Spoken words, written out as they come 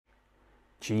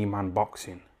G-Man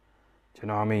Boxing. Do you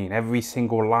know what I mean? Every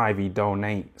single live he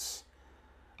donates.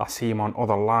 I see him on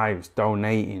other lives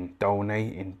donating.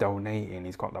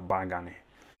 He's got the bag on it.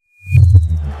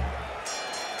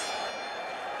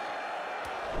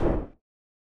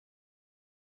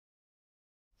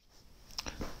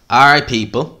 Alright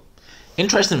people,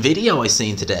 interesting video I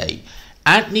seen today.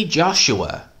 Anthony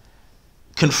Joshua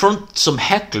confront some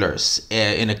hecklers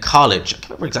in a college. I can't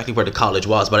remember exactly where the college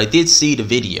was, but I did see the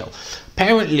video.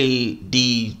 Apparently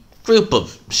the group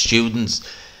of students,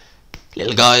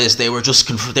 little guys, they were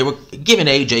giving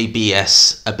AJ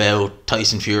BS about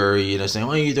Tyson Fury, you know, saying,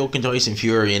 "Why are you ducking Tyson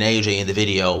Fury?" and AJ in the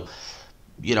video,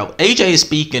 you know, AJ is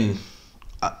speaking.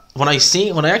 When I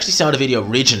actually saw the video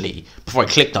originally, before I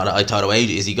clicked on it, I thought, "Oh,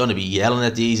 AJ, is he going to be yelling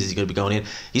at these? Is he going to be going in?"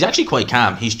 He's actually quite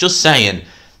calm. He's just saying,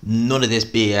 "None of this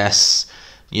BS.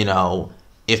 You know,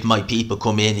 if my people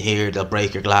come in here, they'll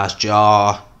break your glass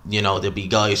jaw. You know, there'll be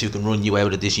guys who can run you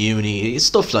out of this uni."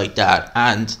 Stuff like that.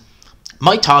 And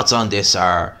my thoughts on this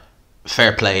are,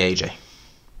 fair play, AJ.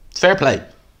 Fair play.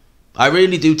 I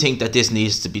really do think that this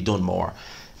needs to be done more.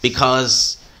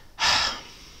 Because,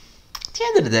 at the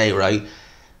end of the day, right,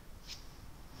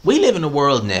 we live in a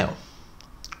world now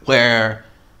where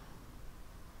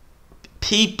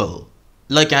people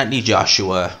like Anthony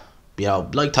Joshua, you know,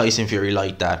 like Tyson Fury,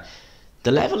 like that,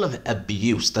 the level of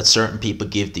abuse that certain people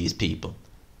give these people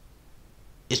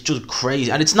is just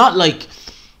crazy. And it's not like,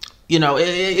 you know,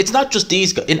 it's not just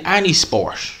these guys. In any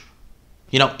sport,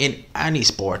 you know, in any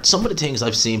sport, some of the things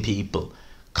I've seen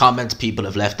comments people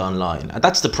have left online, and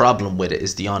that's the problem with it,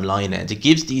 is the online end. It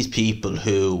gives these people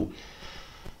who,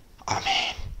 I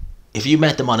mean, if you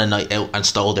met them on a night out and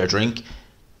stole their drink,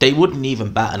 they wouldn't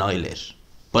even bat an eyelid.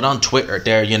 But on Twitter,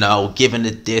 they're, you know, giving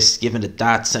it this, giving it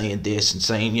that, saying this and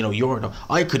saying, you know,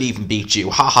 I could even beat you,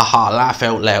 ha ha ha, laugh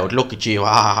out loud, look at you,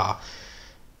 ha ha ha.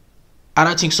 And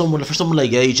I think for someone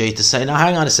like AJ to say, "Now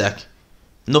hang on a sec,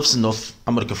 enough's enough,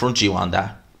 I'm going to confront you on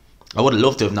that." I would have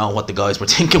loved to have known what the guys were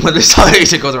thinking when they saw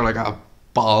AJ, because they're like, "Oh,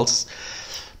 balls."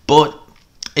 But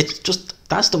it's just,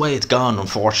 that's the way it's gone,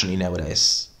 unfortunately,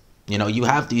 nowadays. You know, you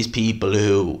have these people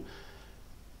who,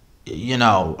 you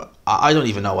know, I don't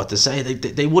even know what to say.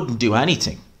 They wouldn't do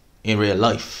anything in real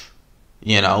life,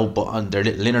 you know, but on their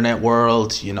little internet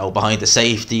world, you know, behind the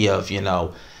safety of, you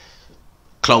know,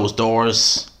 closed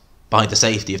doors, behind the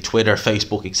safety of Twitter,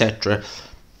 Facebook, etc.,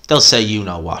 they'll say, you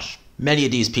know what. Many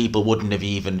of these people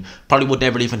probably would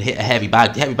never even hit a heavy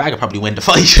bag. The heavy bag would probably win the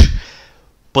fight.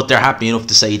 But they're happy enough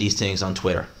to say these things on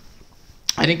Twitter.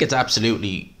 I think it's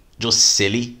absolutely just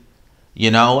silly. You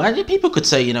know, and people could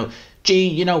say, you know, "Gee,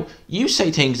 you know, you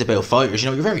say things about fighters, you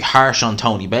know, you're very harsh on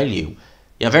Tony Bellew.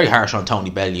 Yeah, very harsh on Tony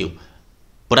Bellew,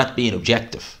 but that's being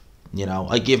objective." You know,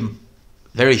 I give him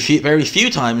very few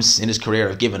times in his career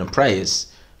I've given him praise.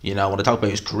 You know, when I talk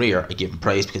about his career, I give him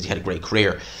praise because he had a great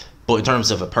career. But in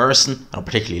terms of a person, I don't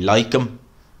particularly like him.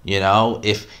 You know,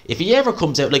 if he ever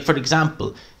comes out, like, for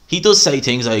example, he does say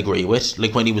things I agree with,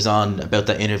 like when he was on about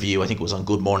that interview, I think it was on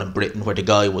Good Morning Britain, where the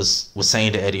guy was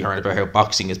saying to Eddie Hearn about how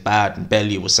boxing is bad, and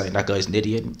Bellew was saying that guy's an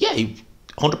idiot. And yeah, he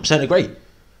 100% agree.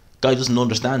 Guy doesn't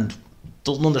understand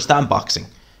boxing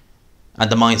and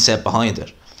the mindset behind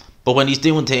it. But when he's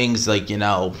doing things like, you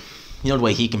know the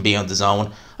way he can be on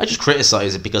DAZN, I just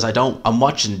criticize it because I'm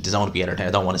watching DAZN to be entertained.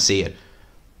 I don't want to see it,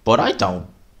 but I don't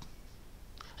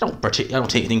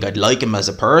think I'd like him as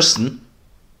a person.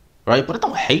 Right, but I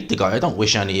don't hate the guy. I don't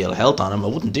wish any ill health on him. I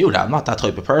wouldn't do that. I'm not that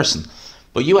type of person.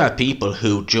 But you have people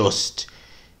who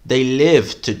they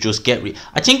live to just get.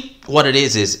 I think what it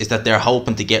is that they're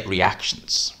hoping to get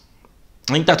reactions.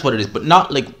 I think that's what it is, but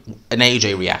not like an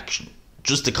AJ reaction.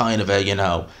 Just the kind of a, you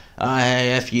know,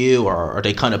 "Hey, F you," or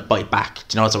they kind of bite back.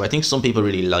 You know, so I think some people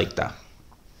really like that.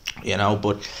 You know,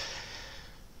 but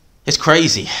it's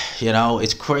crazy. You know,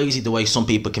 it's crazy the way some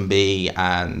people can be,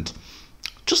 and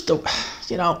just the,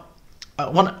 you know.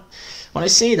 When I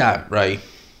see that, right,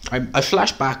 I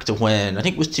flash back to when, I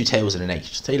think it was 2008.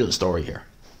 Just tell you a little story here.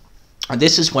 And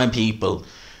this is when people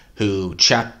who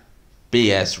chat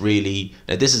BS really,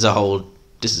 this is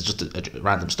just a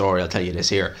random story, I'll tell you this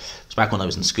here. It's back when I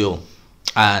was in school.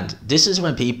 And this is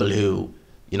when people who,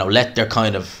 you know, let their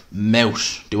kind of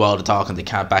mouth do all the talking they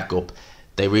can't back up,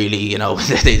 they really, you know,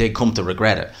 they come to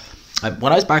regret it.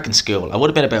 When I was back in school, I would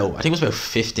have been I think it was about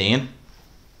 15.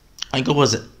 I think it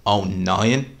was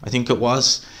 09, I think it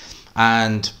was.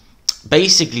 And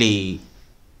basically,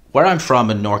 where I'm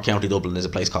from in North County Dublin is a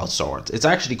place called Swords. It's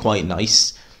actually quite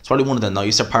nice. It's probably one of the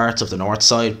nicer parts of the north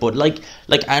side. But like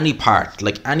any part,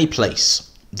 like any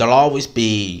place, there'll always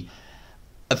be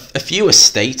a few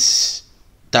estates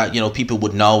that, you know, people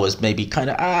would know as maybe kind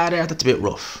of, that's a bit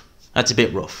rough. That's a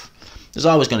bit rough. There's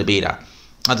always going to be that.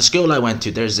 At the school I went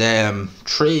to, there's 4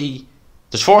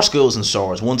 schools in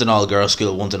Swords. One's an all-girls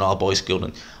school, one's an all-boys school,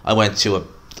 and I went to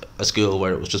a school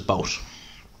where it was just both.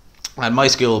 And my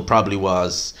school probably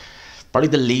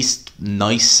the least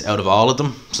nice out of all of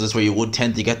them, so that's where you would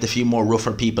tend to get the few more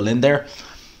rougher people in there.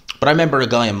 But I remember a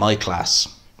guy in my class,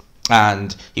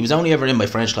 and he was only ever in my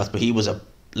French class, but he was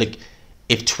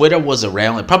if Twitter was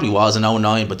around, it probably was in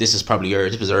 09, but this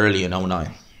was early in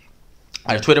 09.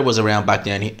 And if Twitter was around back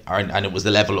then, and it was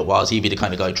the level it was, he'd be the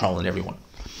kind of guy trolling everyone.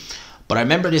 But I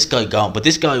remember this guy going, but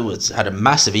this guy had a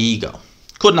massive ego.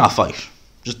 Could not fight.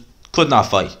 Just could not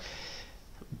fight.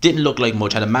 Didn't look like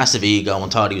much, had a massive ego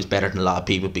and thought he was better than a lot of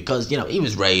people because, he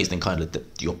was raised in kind of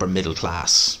the upper middle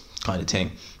class kind of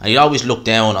thing. And he'd always look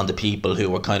down on the people who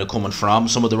were kind of coming from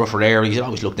some of the rougher areas. He'd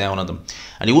always look down on them.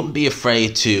 And he wouldn't be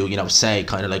afraid to, say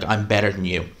kind of like, I'm better than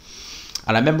you.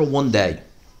 And I remember one day,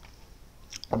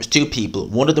 there was 2 people.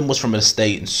 One of them was from an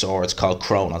estate in Swords called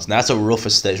Cronons. And that's a rough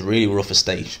estate, really rough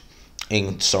estate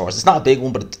in Swords. It's not a big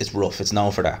one, but it's rough. It's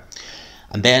known for that.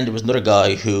 And then there was another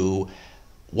guy who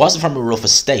wasn't from a rough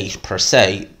estate per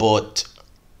se, but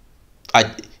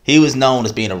he was known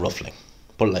as being a roughling.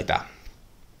 Put it like that.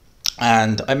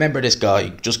 And I remember this guy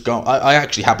just going, I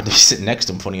actually happened to be sitting next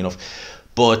to him, funny enough,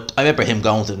 but I remember him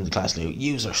going to the class and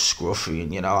yous are scruffy,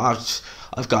 and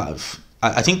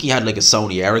I think he had like a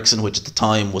Sony Ericsson, which at the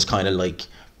time was kind of like,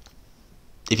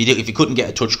 if you couldn't get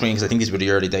a touchscreen, because I think these were the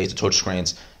early days of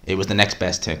touchscreens, it was the next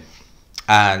best thing.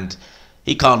 And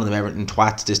he called them everything,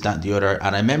 twats, this, that, and the other.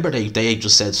 And I remember they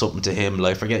just said something to him,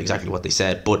 like, I forget exactly what they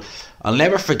said, but I'll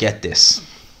never forget this,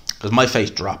 because my face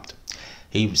dropped.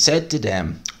 He said to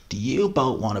them, do you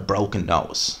both want a broken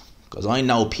nose? Because I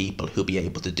know people who'll be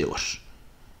able to do it.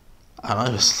 And I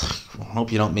was like, well, I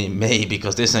hope you don't mean me,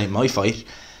 because this ain't my fight.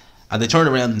 And they turned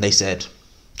around and they said,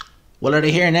 well, are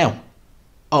they here now?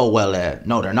 Oh, well,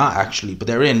 no, they're not actually, but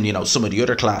they're in, some of the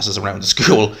other classes around the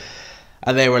school.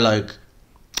 And they were like,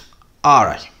 all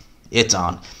right, it's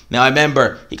on. Now, I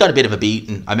remember he got a bit of a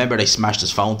beating. I remember they smashed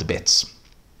his phone to bits.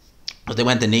 But they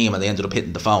went to knee him and they ended up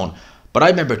hitting the phone. But I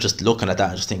remember just looking at that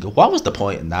and just thinking, what was the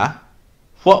point in that?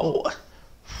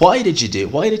 Why did you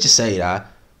say that?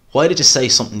 Why did you say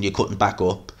something you couldn't back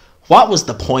up? What was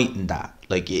the point in that?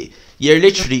 Like,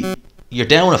 you're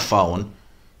down a phone.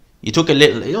 You took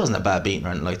it wasn't a bad beating or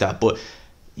anything like that, but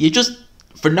you just,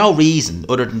 for no reason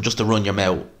other than just to run your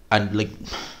mouth. And like,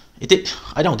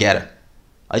 I don't get it.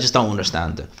 I just don't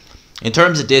understand it. In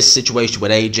terms of this situation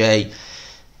with AJ,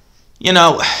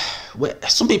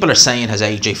 some people are saying, has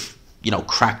AJ,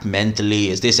 cracked mentally?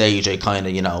 Is this AJ kind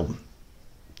of,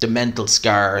 the mental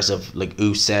scars of like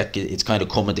Usyk, it's kind of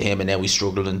coming to him and now he's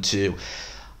struggling to.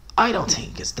 I don't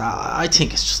think it's that. I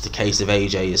think it's just a case of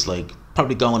AJ is like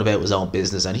probably going about his own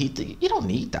business, and you don't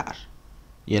need that.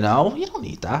 You don't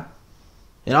need that.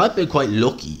 I've been quite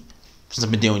lucky since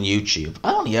I've been doing YouTube.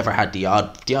 I only ever had the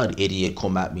odd idiot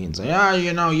come at me and say,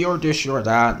 you're this, you're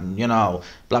that, and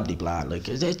blah blah blah. Like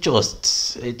it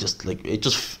just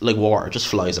like water just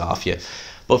flies off you.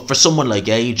 But for someone like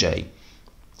AJ,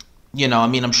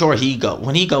 I'm sure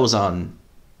when he goes on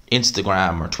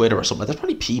Instagram or Twitter or something, there's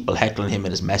probably people heckling him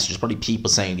in his messages, probably people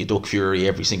saying you duck Fury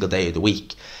every single day of the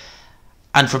week.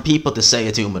 And for people to say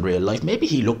it to him in real life, maybe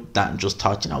he looked at that and just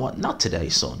thought, you know what, not today,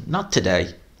 son, not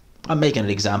today. I'm making an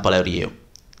example out of you.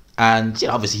 And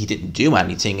obviously he didn't do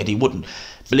anything, and he wouldn't.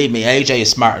 Believe me, AJ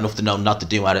is smart enough to know not to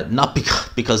do it, not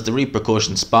because the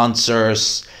repercussions,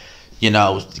 sponsors,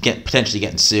 potentially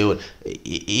getting sued.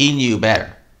 He knew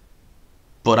better.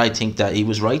 But I think that he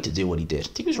was right to do what he did. I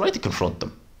think he was right to confront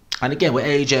them. And again, with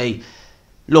AJ,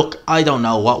 look, I don't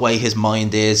know what way his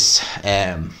mind is.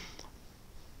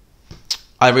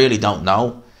 I really don't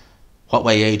know what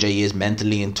way AJ is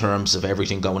mentally in terms of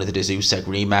everything going into this Usyk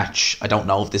rematch. I don't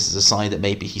know if this is a sign that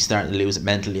maybe he's starting to lose it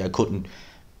mentally. I couldn't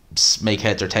make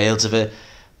heads or tails of it.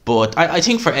 But I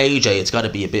think for AJ, it's got to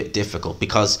be a bit difficult,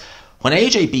 because when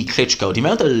AJ beat Klitschko, the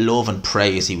amount of love and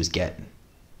praise he was getting,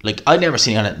 like, I never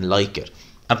seen anything like it.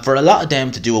 And for a lot of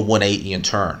them to do a 180 and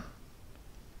turn,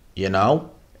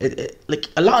 like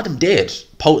a lot of them did,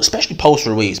 especially post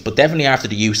Ruiz, but definitely after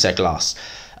the Usyk loss,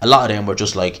 a lot of them were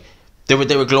just like, they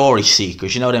were glory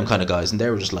seekers, them kind of guys, and they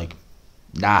were just like,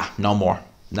 nah, no more.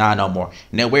 Now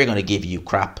we're going to give you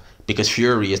crap because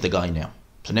Fury is the guy now.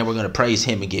 So now we're going to praise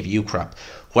him and give you crap.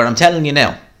 Where I'm telling you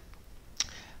now,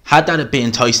 had that have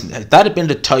been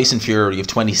the Tyson Fury of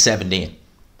 2017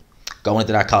 going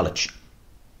into that college,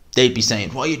 they'd be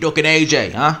saying, why are you ducking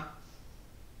AJ, huh?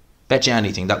 Bet you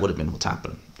anything that would have been what's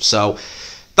happening. So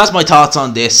that's my thoughts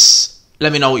on this.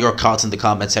 Let me know what your thoughts in the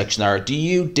comment section are. Do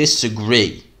you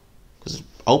disagree? Because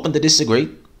open to disagree.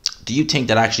 do you think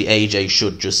that actually AJ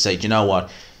should just say, do you know what,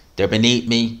 they're beneath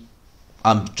me,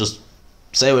 I'm just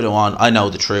say what I want, I know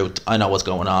the truth, I know what's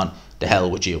going on, the hell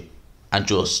with you, and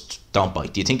just don't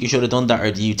bite? Do you think he should have done that,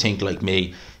 or do you think, like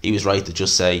me, he was right to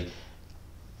just say,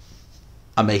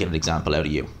 I'm making an example out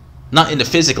of you? Not in the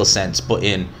physical sense, but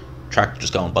in tractor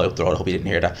just going by up the road. I hope you didn't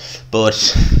hear that.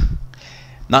 But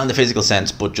not in the physical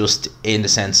sense, but just in the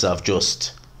sense of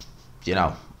just, you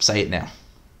know, say it now.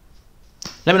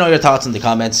 Let me know your thoughts in the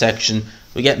comment section.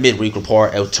 We get midweek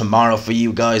report out tomorrow for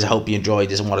you guys. I hope you enjoyed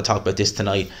this and want to talk about this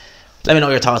tonight. Let me know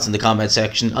your thoughts in the comment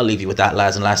section. I'll leave you with that,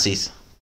 lads and lassies.